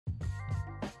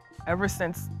Ever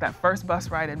since that first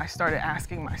bus ride, I started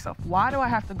asking myself, why do I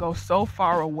have to go so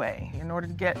far away in order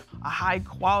to get a high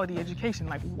quality education?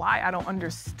 Like, why? I don't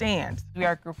understand. We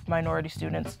are a group of minority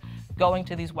students going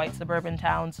to these white suburban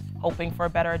towns, hoping for a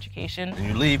better education. And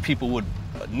you leave people with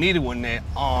a needle in their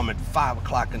arm at 5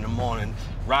 o'clock in the morning,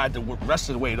 ride the rest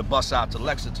of the way the bus out to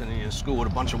Lexington and you're in school with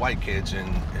a bunch of white kids and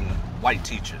white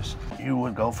teachers. You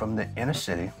would go from the inner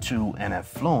city to an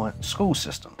affluent school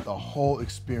system. The whole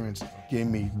experience gave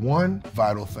me one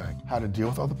vital thing: how to deal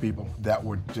with other people that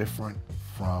were different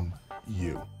from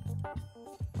you.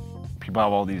 People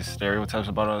have all these stereotypes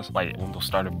about us. Like, when they'll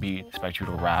start a beat, expect you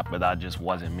to rap, but that just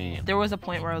wasn't me. There was a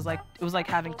point where it was like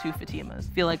having two Fatimas.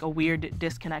 I feel like a weird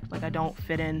disconnect, like I don't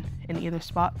fit in either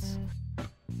spots.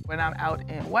 When I'm out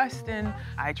in Weston,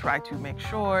 I try to make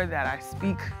sure that I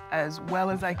speak as well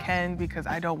as I can because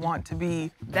I don't want to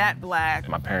be that black.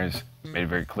 My parents made it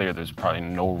very clear there's probably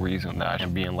no reason that I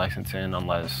should be in Lexington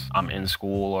unless I'm in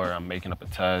school or I'm making up a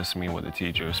test, meeting with a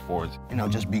teacher or sports. You know,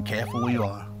 just be careful where you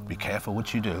are. Be careful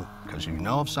what you do, because you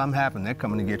know if something happens, they're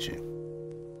coming to get you.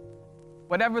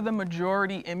 Whatever the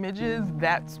majority image is,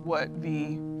 that's what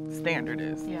the standard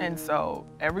is. Yeah. And so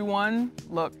everyone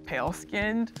look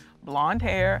pale-skinned, blonde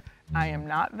hair. I am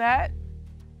not that.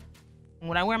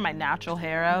 When I wear my natural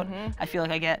hair out, I feel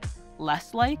like I get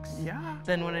less likes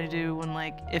than when I do when,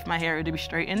 like, if my hair were to be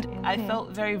straightened. I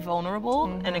felt very vulnerable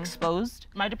and exposed.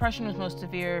 My depression was most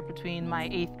severe between my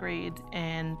 8th grade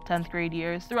and 10th grade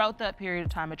years. Throughout that period of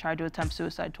time, I tried to attempt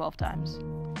suicide 12 times.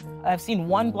 I've seen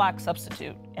one black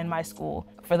substitute in my school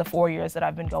for the 4 years that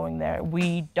I've been going there.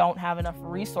 We don't have enough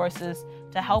resources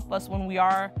to help us when we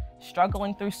are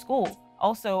struggling through school.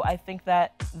 Also, I think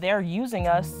that they're using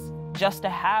us just to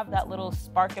have that little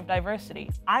spark of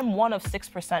diversity. I'm one of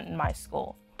 6% in my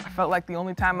school. I felt like the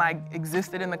only time I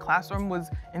existed in the classroom was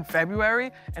in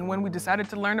February and when we decided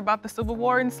to learn about the Civil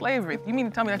War and slavery. You mean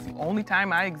to tell me that's the only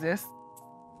time I exist?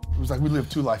 It was like we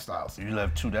lived two lifestyles. You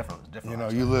live two different You know,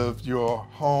 you lived your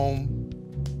home,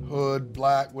 hood,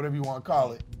 black, whatever you want to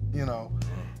call it, you know,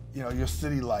 your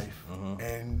city life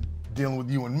and dealing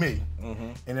with you and me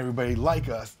and everybody like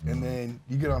us. And then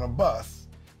you get on a bus,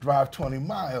 drive 20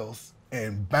 miles,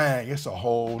 and bang, it's a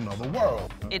whole nother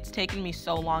world. It's taken me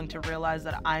so long to realize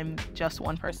that I'm just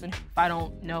one person. If I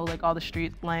don't know like all the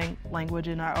street language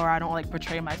or I don't like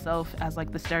portray myself as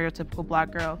like the stereotypical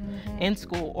black girl in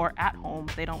school or at home,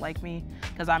 they don't like me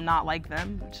because I'm not like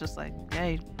them. It's just like,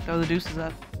 hey, throw the deuces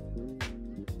up.